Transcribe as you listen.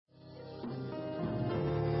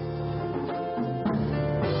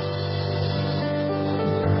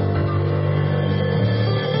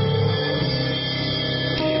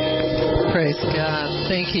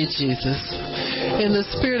Thank you, Jesus. And the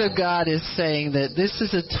Spirit of God is saying that this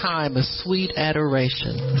is a time of sweet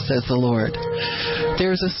adoration, says the Lord.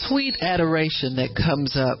 There's a sweet adoration that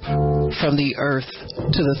comes up from the earth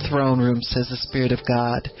to the throne room, says the Spirit of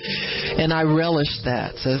God. And I relish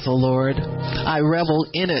that, says the Lord. I revel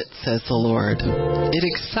in it, says the Lord. It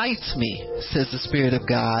excites me, says the Spirit of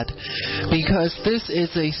God, because this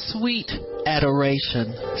is a sweet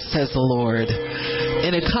adoration, says the Lord.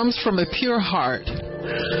 And it comes from a pure heart.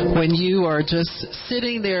 When you are just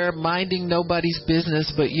sitting there minding nobody's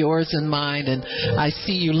business but yours and mine, and I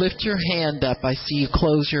see you lift your hand up, I see you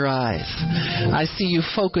close your eyes, I see you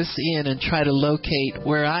focus in and try to locate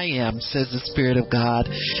where I am, says the Spirit of God.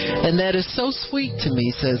 And that is so sweet to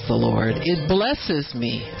me, says the Lord. It blesses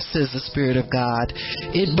me, says the Spirit of God.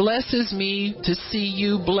 It blesses me to see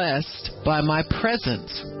you blessed by my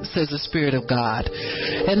presence, says the Spirit of God.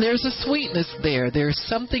 And there's a sweetness there. There's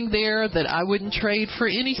something there that I wouldn't trade for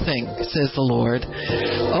anything, says the Lord.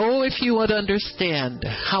 Oh, if you would understand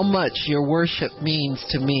how much your worship means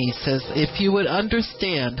to me, if you would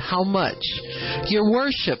understand how much your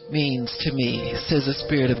worship means to me, says the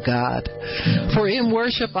Spirit of God. For in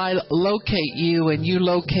worship I locate you and you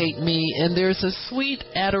locate me, and there's a sweet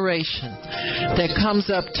adoration that comes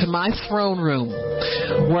up to my throne room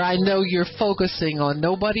where I know you're focusing on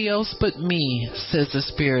nobody else but me, says the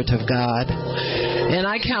Spirit of God. And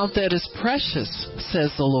I count that as precious,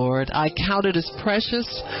 says the Lord. I count it as precious.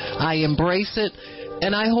 I embrace it.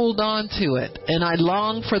 And I hold on to it. And I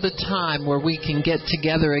long for the time where we can get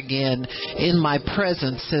together again in my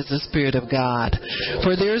presence, says the Spirit of God.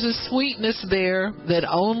 For there's a sweetness there that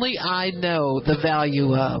only I know the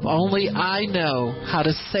value of. Only I know how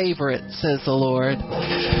to savor it, says the Lord.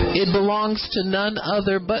 It belongs to none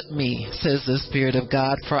other but me, says the Spirit of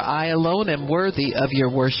God, for I alone am worthy of your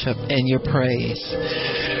worship and your praise.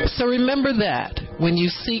 So remember that when you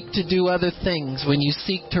seek to do other things, when you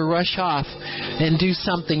seek to rush off and do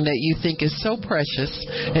something that you think is so precious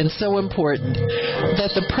and so important,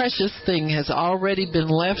 that the precious thing has already been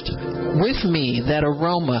left with me, that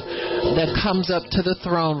aroma that comes up to the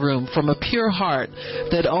throne room from a pure heart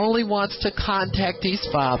that only wants to contact his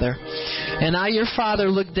Father. And I, your Father,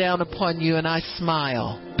 look down upon you and I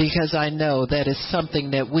smile, because I know that is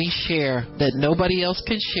something that we share that nobody else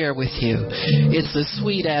can share with you. It's the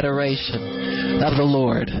sweet adoration of the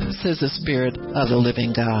Lord, says the Spirit of the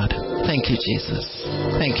living God. Thank you, Jesus.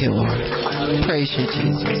 Thank you, Lord. Praise you,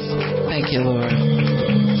 Jesus. Thank you, Lord.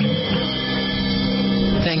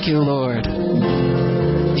 Thank you, Lord.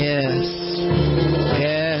 Yes.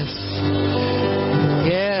 Yes.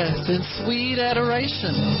 Yes. In sweet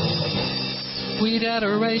adoration. Sweet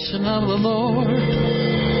adoration of the Lord.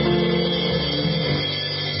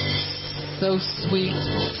 So sweet,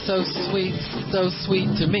 so sweet, so sweet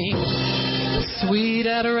to me. Sweet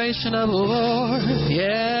adoration of the Lord.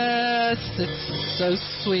 Yes, it's so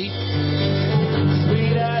sweet.